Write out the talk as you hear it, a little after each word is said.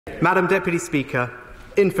Madam Deputy Speaker,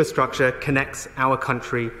 infrastructure connects our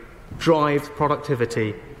country, drives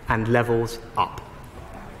productivity and levels up.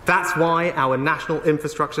 That's why our national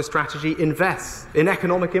infrastructure strategy invests in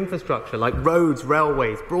economic infrastructure like roads,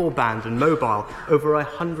 railways, broadband and mobile, over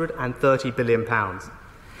 £130 billion.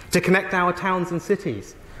 To connect our towns and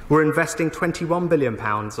cities, we're investing £21 billion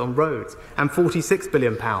on roads and £46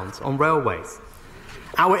 billion on railways.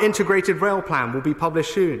 Our integrated rail plan will be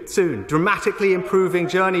published soon, dramatically improving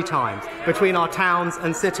journey times between our towns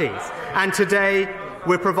and cities. And today,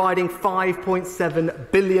 we're providing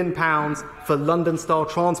 £5.7 billion for London-style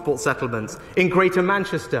transport settlements in Greater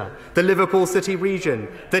Manchester, the Liverpool City region,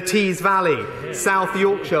 the Tees Valley, South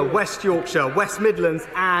Yorkshire, West Midlands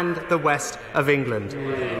and the west of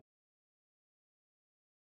England.